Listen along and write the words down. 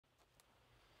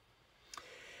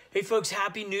Hey folks,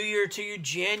 Happy New Year to you.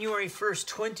 January 1st,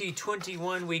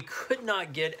 2021. We could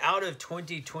not get out of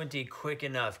 2020 quick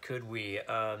enough, could we?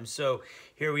 So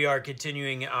here we are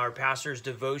continuing our Pastor's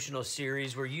Devotional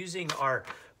series. We're using our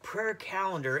prayer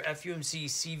calendar, FUMC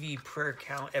CV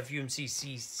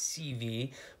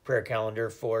prayer calendar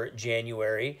for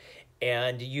January.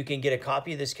 And you can get a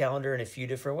copy of this calendar in a few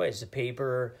different ways. A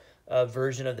paper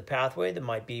version of the pathway that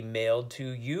might be mailed to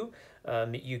you.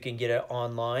 You can get it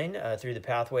online through the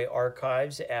Pathway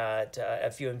archives at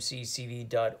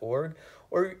fumccv.org,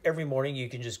 or every morning you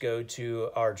can just go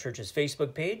to our church's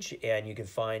Facebook page and you can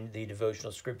find the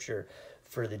devotional scripture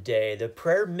for the day. The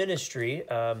prayer ministry,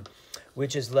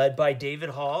 which is led by David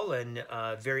Hall, and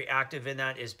very active in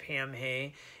that is Pam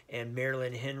Hay and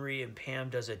Marilyn Henry, and Pam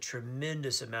does a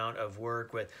tremendous amount of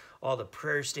work with all the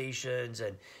prayer stations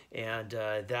and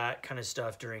that kind of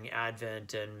stuff during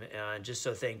Advent, and just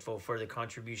so thankful for the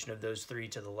contribution of those three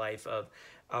to the life of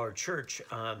our church.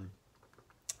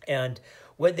 And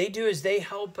what they do is they're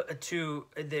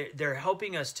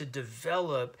helping us to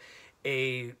develop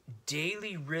a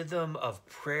daily rhythm of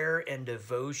prayer and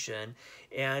devotion,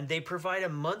 and they provide a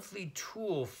monthly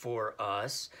tool for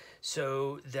us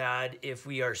so that if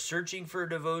we are searching for a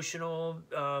devotional,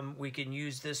 we can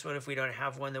use this one if we don't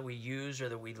have one that we use or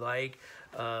that we like.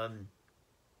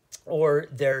 Or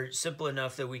they're simple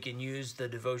enough that we can use the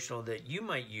devotional that you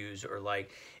might use or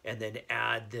like, and then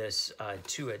add this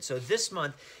to it. So this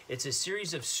month, it's a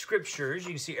series of scriptures.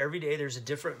 You can see every day there's a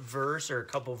different verse or a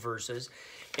couple verses.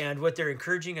 And what they're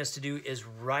encouraging us to do is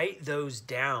write those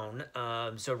down.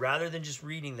 So rather than just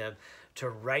reading them, to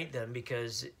write them,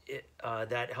 because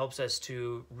that helps us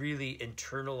to really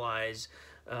internalize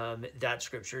that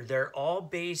scripture. They're all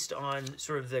based on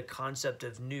sort of the concept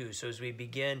of new. So as we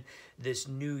begin this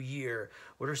new year,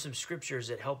 what are some scriptures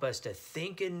that help us to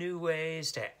think in new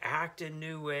ways, to act in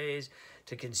new ways,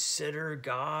 to consider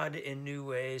God in new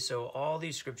ways? So all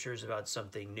these scriptures about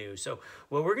something new. So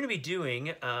what we're going to be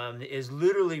doing is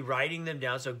literally writing them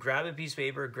down. So grab a piece of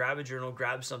paper, grab a journal,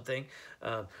 grab something.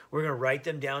 We're going to write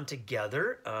them down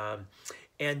together.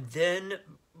 And then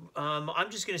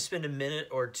I'm just going to spend a minute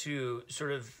or two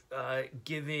sort of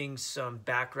giving some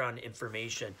background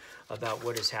information about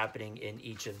what is happening in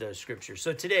each of those scriptures.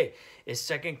 So today is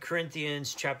 2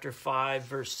 Corinthians chapter 5,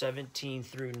 verse 17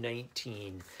 through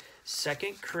 19. 2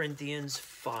 Corinthians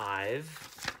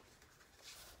 5,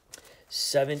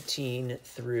 17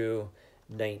 through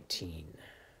 19.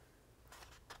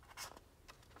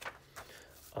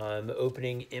 I'm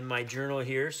opening in my journal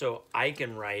here so I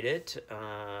can write it.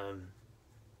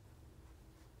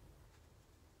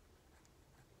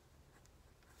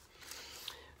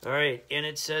 All right, and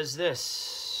it says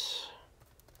this.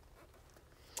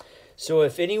 So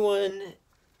if anyone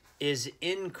is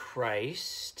in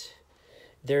Christ,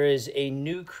 there is a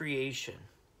new creation.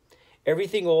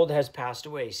 Everything old has passed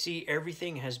away. See,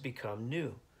 everything has become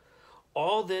new.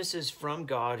 All this is from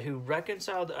God, who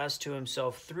reconciled us to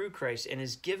himself through Christ and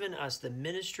has given us the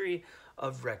ministry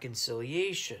of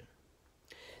reconciliation.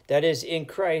 That is, in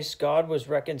Christ, God was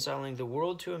reconciling the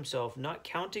world to himself, not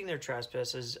counting their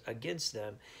trespasses against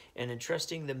them, and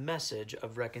entrusting the message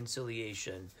of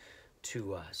reconciliation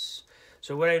to us.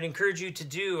 So what I would encourage you to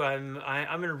do, I'm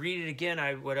going to read it again.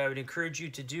 What I would encourage you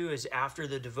to do is after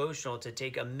the devotional to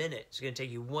take a minute. It's going to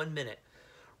take you 1 minute.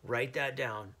 Write that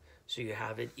down so you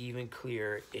have it even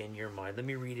clear in your mind. Let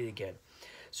me read it again.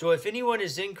 So if anyone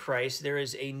is in Christ, there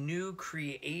is a new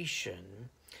creation.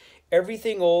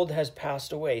 Everything old has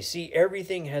passed away. See,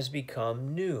 everything has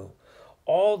become new.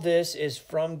 All this is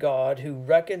from God, who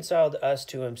reconciled us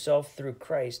to himself through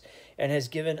Christ and has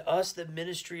given us the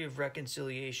ministry of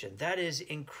reconciliation. That is,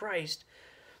 in Christ,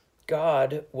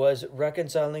 God was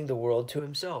reconciling the world to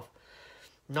himself,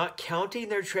 not counting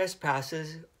their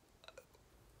trespasses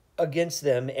against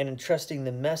them, and entrusting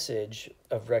the message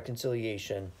of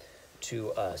reconciliation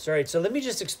to us. All right, so let me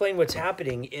just explain what's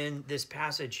happening in this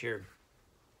passage here.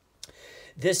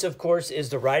 This, of course, is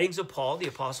the writings of Paul, the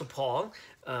Apostle Paul,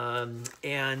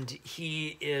 and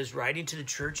he is writing to the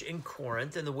church in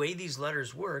Corinth. And the way these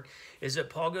letters work is that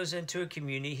Paul goes into a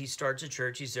community, he starts a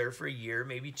church, he's there for a year,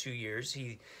 maybe 2 years,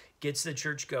 he gets the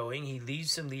church going, he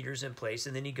leaves some leaders in place,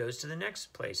 and then he goes to the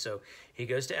next place. So he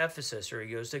goes to Ephesus, or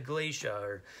he goes to Galatia,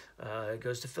 or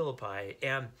goes to Philippi.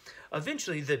 And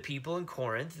eventually the people in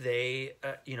Corinth, they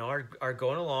are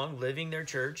going along, living their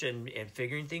church and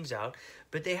figuring things out,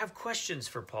 but they have questions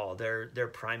for Paul,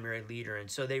 their primary leader. And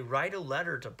so they write a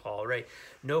letter to Paul, right?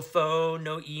 No phone,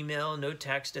 no email, no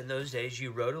text in those days.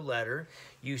 You wrote a letter.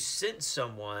 You sent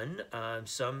someone,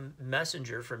 some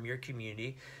messenger from your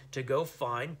community, to go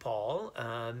find Paul,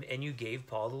 and you gave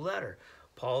Paul the letter.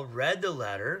 Paul read the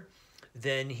letter,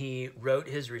 then he wrote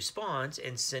his response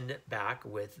and sent it back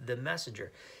with the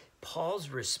messenger. Paul's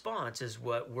response is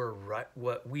what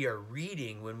we are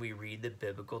reading when we read the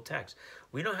biblical text.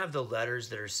 We don't have the letters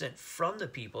that are sent from the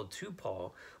people to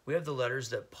Paul. We have the letters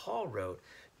that Paul wrote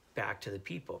back to the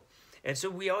people. And so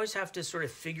we always have to sort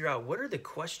of figure out what are the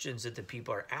questions that the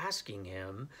people are asking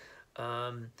him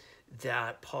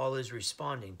that Paul is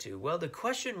responding to. Well, the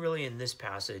question really in this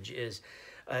passage is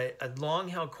a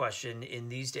long-held question in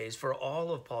these days for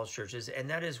all of Paul's churches, and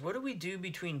that is, what do we do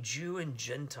between Jew and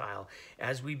Gentile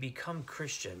as we become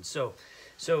Christians?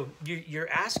 So you're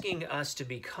asking us to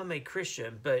become a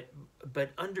Christian, but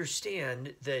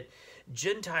understand that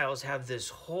Gentiles have this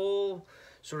whole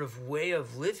sort of way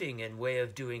of living and way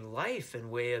of doing life and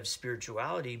way of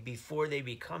spirituality before they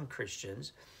become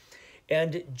Christians.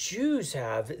 And Jews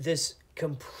have this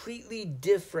completely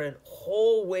different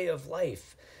whole way of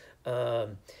life.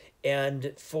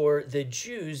 And for the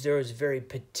Jews, there was very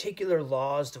particular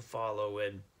laws to follow.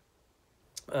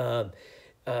 And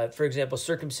for example,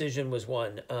 circumcision was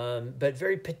one, but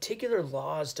very particular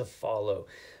laws to follow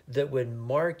that would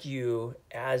mark you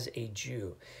as a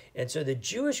Jew. And so the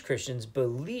Jewish Christians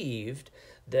believed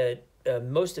that,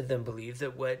 most of them believed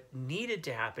that what needed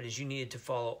to happen is you needed to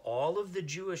follow all of the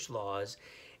Jewish laws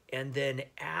and then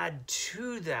add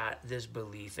to that this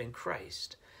belief in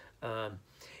Christ.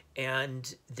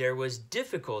 And there was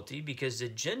difficulty because the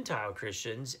Gentile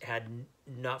Christians had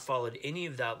not followed any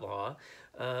of that law,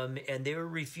 and they were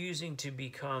refusing to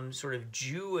become sort of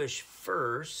Jewish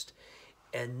first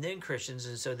and then Christians.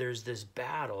 And so there's this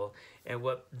battle. And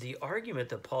what the argument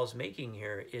that Paul's making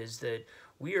here is that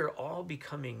we are all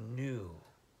becoming new.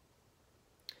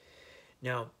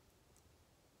 Now,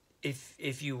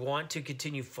 if you want to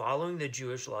continue following the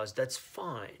Jewish laws, that's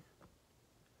fine.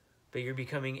 But you're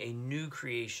becoming a new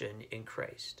creation in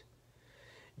Christ.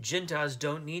 Gentiles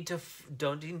don't need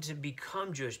to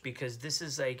become Jewish because this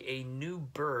is like a new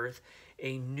birth,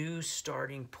 a new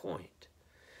starting point.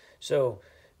 So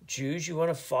Jews, you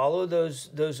want to follow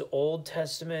those Old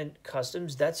Testament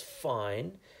customs, that's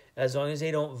fine, as long as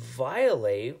they don't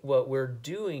violate what we're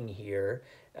doing here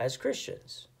as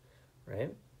Christians,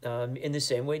 right? In the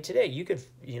same way today, you could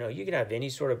have any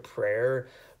sort of prayer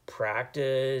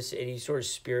practice, any sort of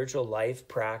spiritual life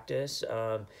practice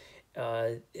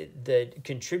that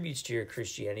contributes to your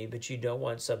Christianity, but you don't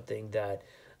want something that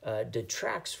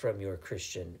detracts from your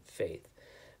Christian faith.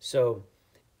 So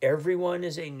everyone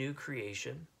is a new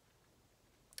creation.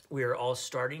 We are all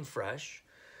starting fresh.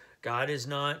 God is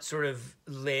not sort of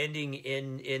landing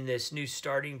in this new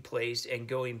starting place and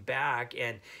going back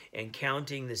and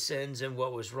counting the sins and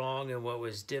what was wrong and what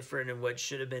was different and what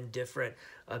should have been different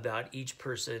about each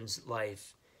person's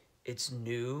life. It's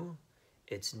new.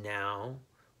 It's now.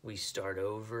 We start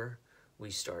over.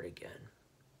 We start again.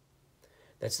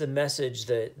 That's the message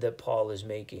that Paul is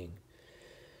making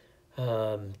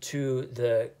to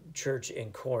the church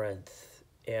in Corinth.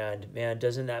 And man,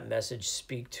 doesn't that message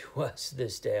speak to us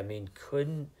this day? I mean,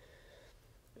 couldn't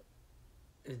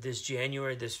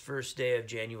this first day of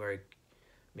January,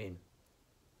 I mean,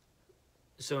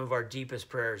 some of our deepest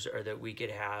prayers are that we could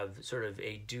have sort of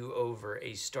a do-over,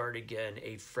 a start again,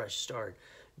 a fresh start.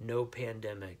 No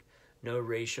pandemic, no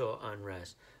racial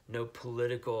unrest, no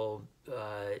political,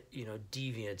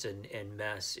 deviance and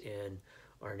mess in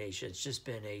our nation. It's just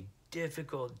been a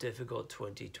difficult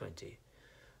 2020.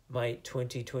 Might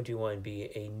 2021 be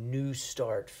a new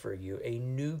start for you, a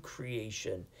new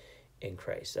creation in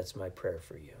Christ. That's my prayer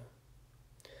for you.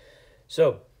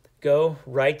 So go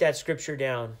write that scripture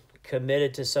down, commit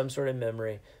it to some sort of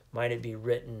memory. Might it be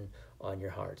written on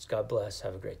your hearts. God bless.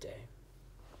 Have a great day.